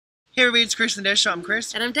Hey everybody, it's Chris and Des Show. I'm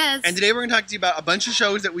Chris. And I'm Des. And today we're going to talk to you about a bunch of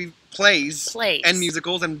shows that we've plays and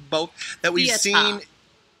musicals and both that we've seen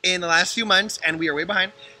in the last few months, and we are way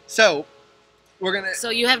behind. So we're gonna. So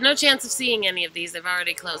you have no chance of seeing any of these. They've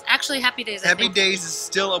already closed. Actually, Happy Days. Happy Days is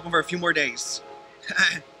still open for a few more days.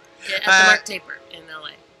 At the Mark Taper in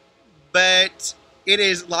LA. But it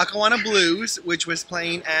is Lakawana Blues, which was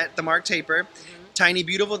playing at the Mark Taper. Tiny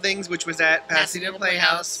Beautiful Things, which was at Pasadena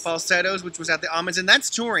Playhouse. Falsettos, which was at the Almonds, and that's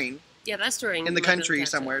touring. Yeah, that's touring in the country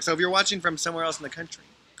somewhere. So if you're watching from somewhere else in the country,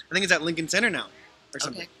 I think it's at Lincoln Center now, or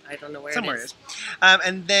something. Okay, I don't know where somewhere it is.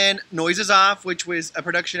 And then Noises Off, which was a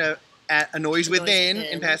production of at A Noise Within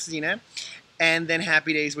in Pasadena, and then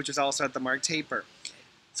Happy Days, which was also at the Mark Taper.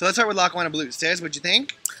 So let's start with Lakawana Blues. Des, what'd you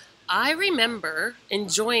think? I remember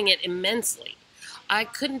enjoying it immensely. I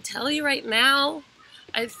couldn't tell you right now.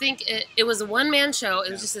 I think it was a one-man show. It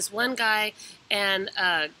was just this one guy and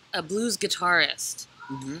a blues guitarist.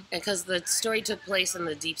 Because the story took place in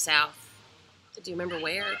the Deep South. Do you remember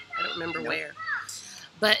where? I don't remember where.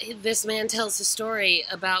 But this man tells a story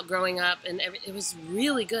about growing up, and it was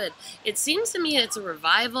really good. It seems to me it's a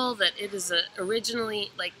revival, that it is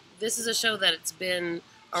originally, like, this is a show that it's been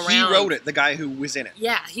around. He wrote it, the guy who was in it.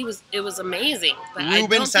 Yeah, it was amazing. But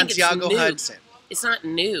Ruben Santiago Hudson. It's not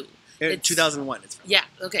new. It's 2001. It's from. Yeah,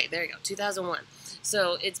 okay, there you go, 2001.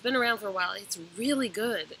 So it's been around for a while. It's really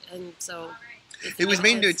good, and so... It was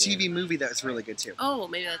made into a TV movie that was really good, too. Oh,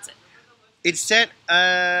 maybe that's it. It's set,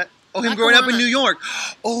 him growing up in New York.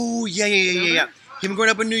 Oh, yeah. Him growing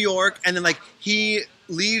up in New York, and then, like, he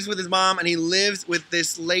leaves with his mom, and he lives with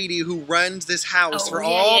this lady who runs this house for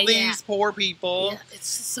all these poor people. Yeah,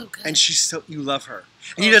 it's just so good. And you love her.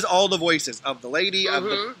 And he does all the voices of the lady, of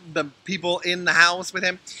the people in the house with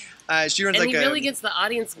him. She runs, and he really gets the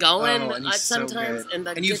audience going sometimes, so and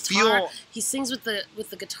the guitar he sings with the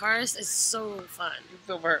guitarist is so fun. You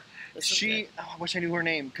feel for her. I wish I knew her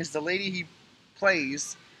name, because the lady he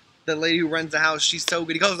plays, the lady who runs the house, she's so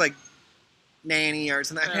good. He calls her like Nanny or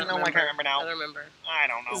something. I can't remember now. I don't remember. I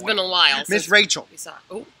don't know. It's been a while. Miss Rachel. We saw.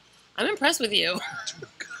 Oh, I'm impressed with you.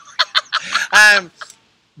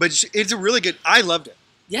 But it's a really good. I loved it.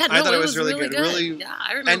 Yeah, I thought it was really good. Really, yeah,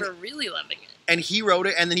 I remember really loving it. And he wrote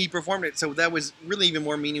it, and then he performed it, so that was really even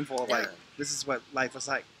more meaningful. Like, this is what life was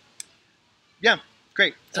like. Yeah,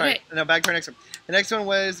 great. Sorry. Okay. Now back to our next one. The next one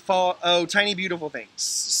was Tiny Beautiful Things,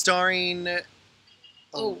 starring. It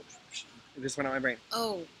just went out my brain.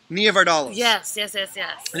 Nia Vardalos. Yes.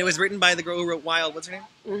 And it was written by the girl who wrote Wild. What's her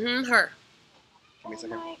name? Her. Give me a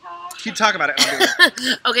second. Keep talking about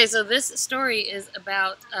it. Okay, so this story is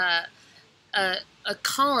about an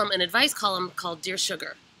advice column called Dear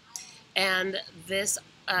Sugar. And this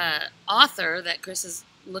author that Chris is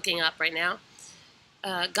looking up right now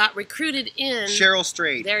got recruited in... Cheryl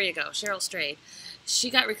Strayed. There you go, Cheryl Strayed. She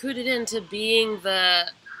got recruited into being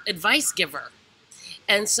the advice giver.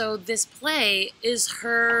 And so this play is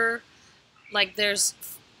her... Like, there's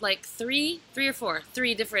like three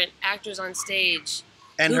different actors on stage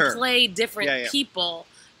who play different people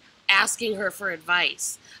asking her for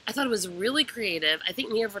advice. I thought it was really creative. I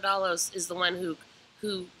think Nia Vardalos is the one who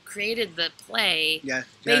created the play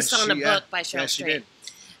based on a book by Cheryl Strayed.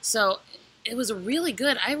 So it was really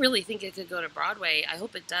good. I really think it could go to Broadway. I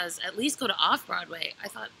hope it does. At least go to off-Broadway. I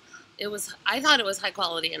thought it was high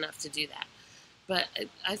quality enough to do that. But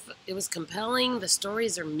it was compelling. The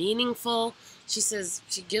stories are meaningful. She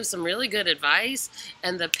gives some really good advice,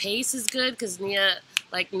 and the pace is good because Nia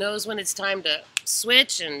knows when it's time to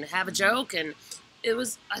switch and have a joke, and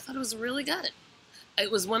I thought it was really good. It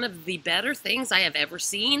was one of the better things I have ever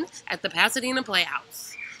seen at the Pasadena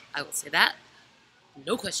Playhouse. I will say that.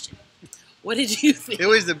 No question. What did you think? It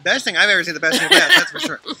was the best thing I've ever seen at the Pasadena Playhouse, that's for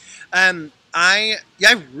sure. I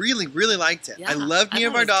really, really liked it. Yeah, I loved Nia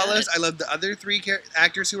Vardalos. I loved the other three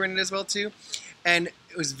actors who were in it as well, too. And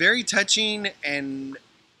it was very touching, and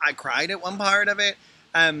I cried at one part of it.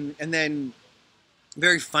 And then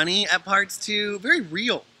very funny at parts, too. Very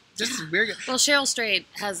real. Just very good. Well, Cheryl Strayed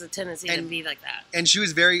has a tendency to be like that. And she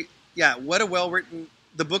was very, what a well-written...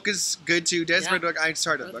 The book is good, too. Des read the book. I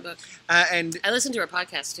started the book. And I listened to her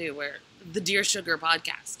podcast, too, the Dear Sugar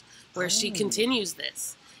podcast, where she continues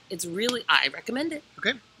this. It's really... I recommend it.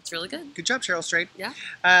 Okay. It's really good. Good job, Cheryl Strayed. Yeah.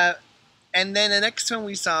 And then the next one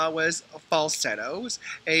we saw was Falsettos,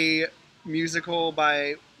 a musical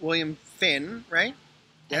by William Finn, right?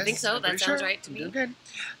 Yes, I think so. That sounds right to me. You're good.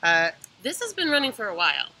 This has been running for a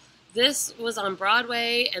while. This was on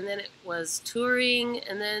Broadway, and then it was touring,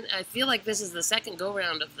 and then I feel like this is the second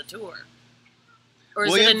go-round of the tour. Or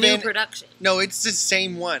is it a new production? No, it's the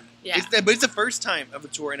same one. Yeah. But it's the first time of the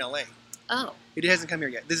tour in L.A. Oh. It hasn't come here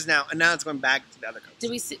yet. This is now, and now it's going back to the other coast. Did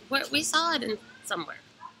we see? We saw it in somewhere.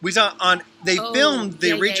 We saw on. They filmed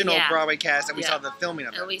the original yeah. Broadway cast, and we saw the filming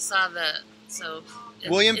of it. And we saw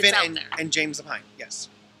William Finn and James Lapine. Yes.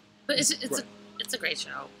 But it's a great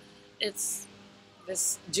show. It's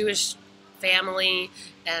this Jewish family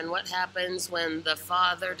and what happens when the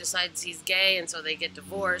father decides he's gay, and so they get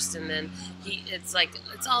divorced, and then it's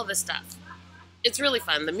all this stuff. It's really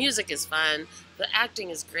fun. The music is fun. The acting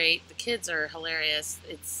is great. The kids are hilarious.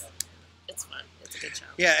 It's fun. It's a good show.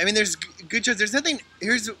 Yeah, I mean, there's good shows. There's nothing.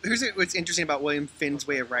 Here's what's interesting about William Finn's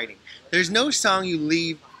way of writing. There's no song you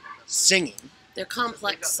leave singing. They're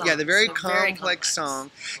complex songs. Yeah, they're very complex song.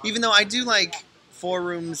 Even though I do like 4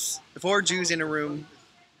 Jews in a room,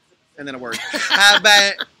 and then a word.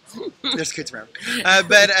 But there's kids around.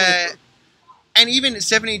 And even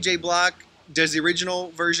Stephanie J. Block does the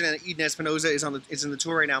original version, and Eden Espinosa is in the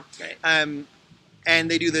tour right now. Right.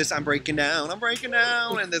 And they do this, I'm breaking down,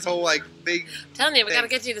 and this whole like big. I'm telling you, we got to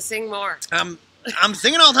get you to sing more. I'm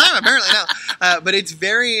singing all the time apparently now, but it's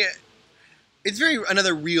very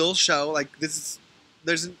another real show. Like it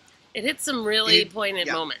hits some really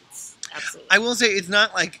poignant moments. Absolutely. I will say it's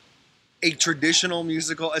not like a traditional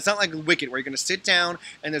musical. It's not like Wicked, where you're going to sit down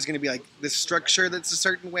and there's going to be like this structure that's a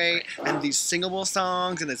certain way and these singable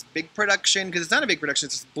songs and this big production, because it's not a big production.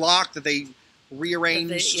 It's this block that they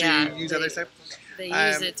rearrange to use other stuff. They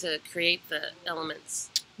use it to create the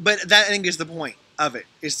elements. But that, I think, is the point of it,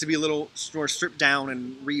 is to be a little more stripped down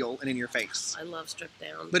and real and in your face. I love stripped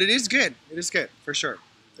down. But it is good. It is good, for sure.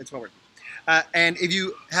 It's well worth it. And if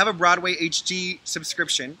you have a Broadway HD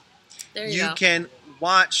subscription, you can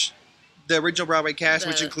watch the original Broadway cast,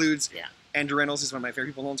 which includes Andrew Reynolds, who's one of my favorite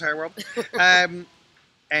people in the entire world.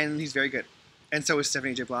 And he's very good. And so is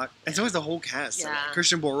Stephanie J. Block. And so is the whole cast. Yeah.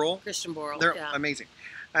 Christian Borle. They're amazing.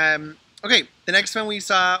 Okay, the next one we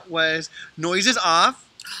saw was Noises Off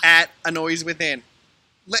at A Noise Within.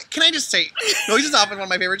 Can I just say, Noises Off is one of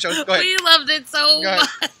my favorite shows. Go ahead. We loved it so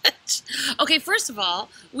much. Okay, first of all,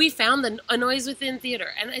 we found A Noise Within theater,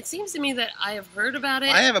 and it seems to me that I have heard about it.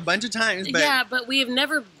 I have a bunch of times, but... Yeah, but we have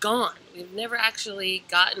never gone. We've never actually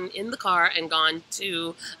gotten in the car and gone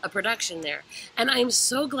to a production there. And I'm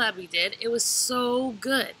so glad we did. It was so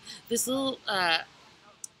good. This little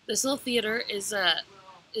theater is a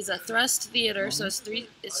thrust theater, so it's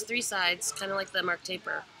three sides, kind of like the Mark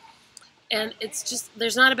Taper. And it's just,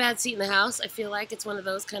 there's not a bad seat in the house. I feel like it's one of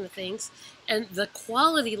those kind of things. And the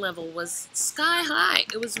quality level was sky high.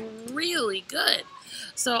 It was really good.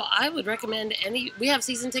 So I would recommend we have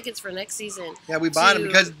season tickets for next season. Yeah, we bought them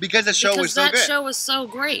because the show was so good. That show was so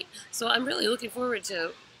great. So I'm really looking forward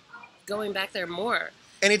to going back there more.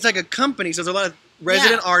 And it's like a company, so there's a lot of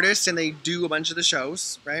resident artists, and they do a bunch of the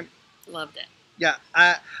shows, right? Loved it. Yeah.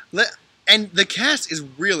 And the cast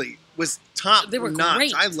was top notch. They were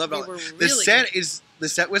great. I loved all it. The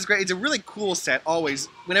set was great. It's a really cool set always.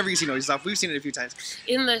 Whenever you see Noises Off, we've seen it a few times.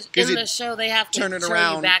 In the show, they have to turn it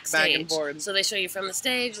around, you backstage. Back and forth. So they show you from the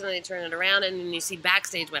stage, and then they turn it around, and then you see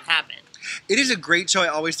backstage what happened. It is a great show. I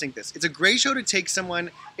always think this. It's a great show to take someone,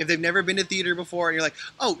 if they've never been to theater before, and you're like,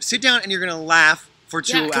 oh, sit down, and you're going to laugh for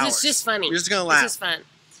 2 hours. Yeah, because it's just funny. You're just going to laugh. It's just fun.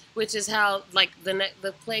 Which is how, like,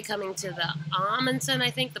 the play coming to the Amundsen, I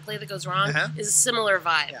think, the play that goes wrong, is a similar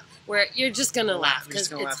vibe, where you're just going to laugh,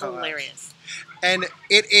 because it's hilarious. And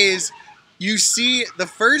it is, you see the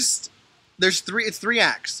first, it's 3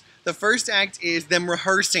 acts. The first act is them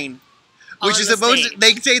rehearsing, which is supposed to,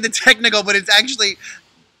 they say the technical, but it's actually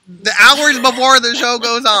the hours before the show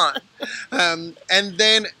goes on. And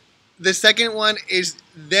then the second one is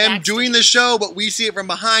them doing the show, but we see it from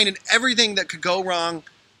behind, and everything that could go wrong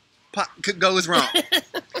goes wrong. And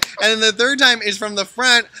then the third time is from the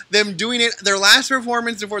front, them doing it, their last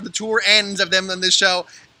performance before the tour ends of them on this show,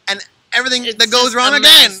 and everything that goes wrong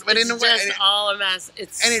again. But in a way, it's all a mess.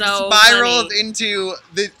 It spirals funny. Into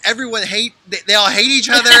everyone they all hate each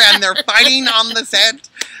other, and they're fighting on the set.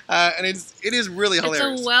 And it is really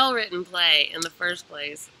hilarious. It's a well-written play in the first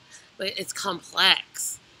place, but it's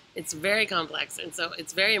complex. It's very complex, and so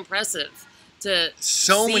it's very impressive to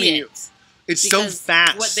see it. It's so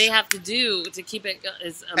fast. What they have to do to keep it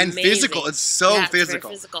is amazing. And physical. It's so physical. It's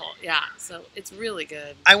very physical. Yeah. So it's really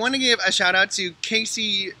good. I want to give a shout out to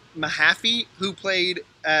Casey Mahaffey, who played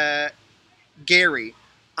Gary.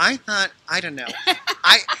 I don't know.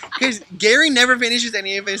 Because Gary never finishes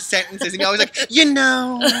any of his sentences. He's always like,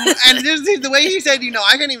 and just the way he said,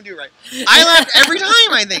 I can't even do it right. I laughed every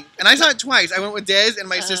time, I think. And I saw it twice. I went with Des and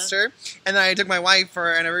my sister, and then I took my wife for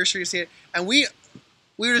our anniversary to see it. And we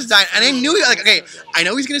were just dying. And I knew, I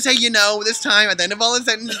know he's going to say, this time at the end of all the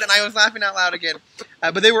sentences, and I was laughing out loud again.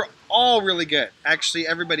 But they were all really good. Actually,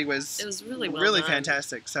 everybody was. It was really well really done.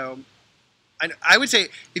 fantastic. So, I would say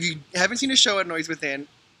if you haven't seen a show at Noise Within,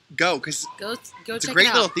 go because go it's check a great it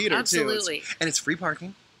out. little theater Absolutely. too. And it's free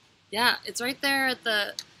parking. Yeah, it's right there at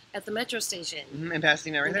the metro station In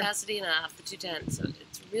Pasadena, right in there. Pasadena off the 210. So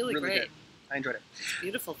it's really great. Good. I enjoyed it. It's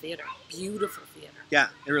beautiful theater. Beautiful theater. Yeah,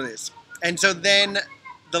 it really is. And so then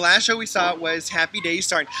the last show we saw was Happy Days,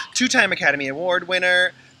 starring two-time Academy Award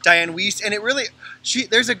winner Diane Wiest. And it really,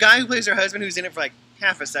 there's a guy who plays her husband who's in it for like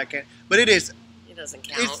half a second, but it is. It doesn't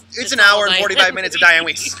count. It's an hour and 45 minutes of Diane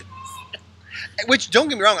Wiest. Which, don't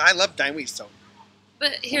get me wrong, I love Diane Wiest. So.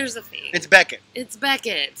 But here's the thing. It's Beckett. It's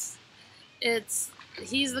Beckett.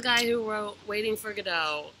 He's the guy who wrote Waiting for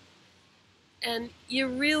Godot. And you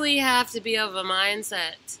really have to be of a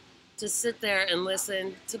mindset to sit there and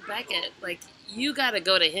listen to Beckett. Like, you got to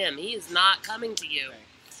go to him. He is not coming to you.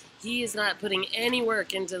 He is not putting any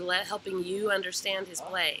work into helping you understand his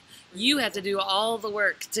play. You have to do all the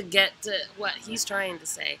work to get to what he's trying to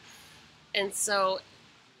say. And so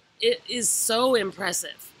it is so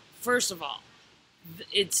impressive, first of all.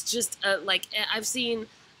 It's just like I've seen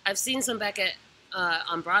some Beckett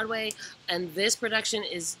on Broadway, and this production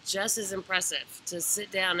is just as impressive to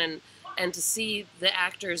sit down and to see the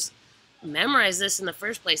actors memorize this in the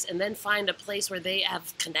first place and then find a place where they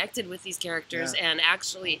have connected with these characters and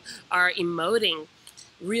actually are emoting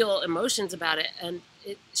real emotions about it. And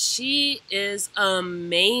she is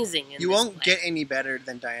amazing in this You won't play. get any better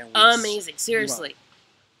than Diane Wiest. Amazing, seriously.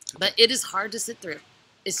 But it is hard to sit through.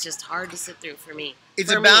 It's just hard to sit through for me.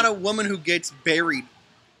 It's about a woman who gets buried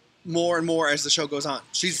more and more as the show goes on.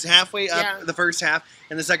 She's halfway up the first half,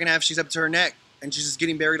 and the second half she's up to her neck, and she's just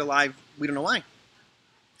getting buried alive. We don't know why.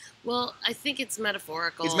 Well, I think it's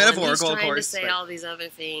metaphorical. It's metaphorical, and he's trying of course. to say all these other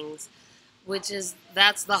things,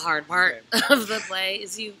 that's the hard part of the play,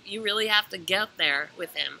 is you really have to get there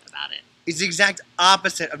with him about it. It's the exact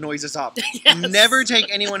opposite of Noises Off. Yes. Never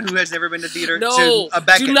take anyone who has never been to theater No, to a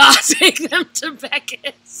Beckett. do not take them to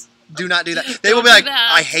Beckett's. Do not do that. They will be like,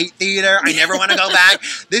 I hate theater. I never want to go back.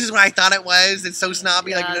 This is what I thought it was. It's so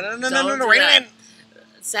snobby. Like, no, rein it in.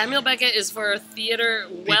 Samuel Beckett is for theater,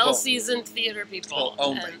 well-seasoned theater people.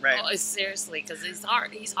 Only, right. Oh, seriously, because he's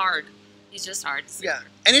hard. He's hard. He's just hard to see. Yeah,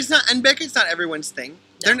 and it's not. And Beckett's not everyone's thing.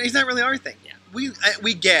 No. He's not really our thing. Yeah.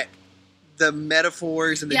 We get the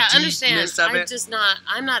metaphors and the deepness of it.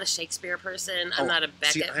 I'm not a Shakespeare person. I'm not a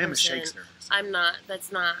Beckett person. I am a Shakespeare person. I'm not.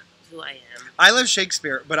 That's not who I am. I love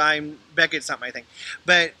Shakespeare, but Beckett's not my thing.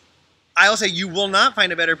 But I'll say you will not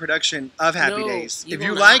find a better production of Happy Days. If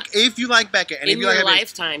you like Beckett, and in if you like your Happy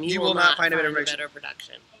lifetime, Days, you will not find a better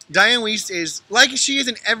production. Diane Wiest is like she is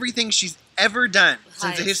in everything she's ever done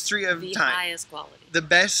since the history of the time. Highest quality. The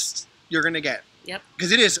best you're gonna get. Yep.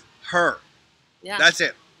 Because it is her. Yeah. That's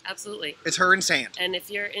it. Absolutely. It's her and sand. And if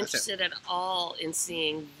you're interested at all in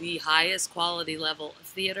seeing the highest quality level of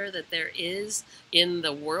theater that there is in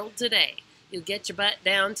the world today, you get your butt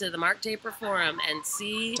down to the Mark Taper Forum and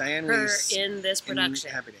see Diane her Wiest in this production.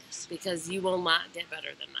 In Happy Days. Because you will not get better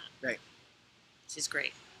than that. Right. She's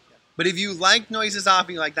great. Yeah. But if you like Noises Off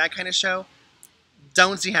and you like that kind of show,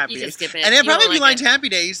 don't see Happy Days. Skip it. And probably if you liked Happy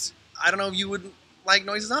Days, I don't know if you would like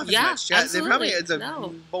Noises Off as much. Yeah, absolutely. It's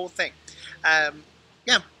a both thing.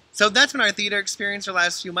 Yeah. So that's been our theater experience for the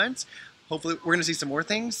last few months. Hopefully, we're going to see some more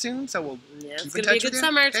things soon. So we'll keep in touch with you. It's going to be a good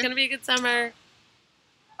summer. It's going to be a good summer.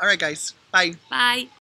 All right, guys. Bye. Bye.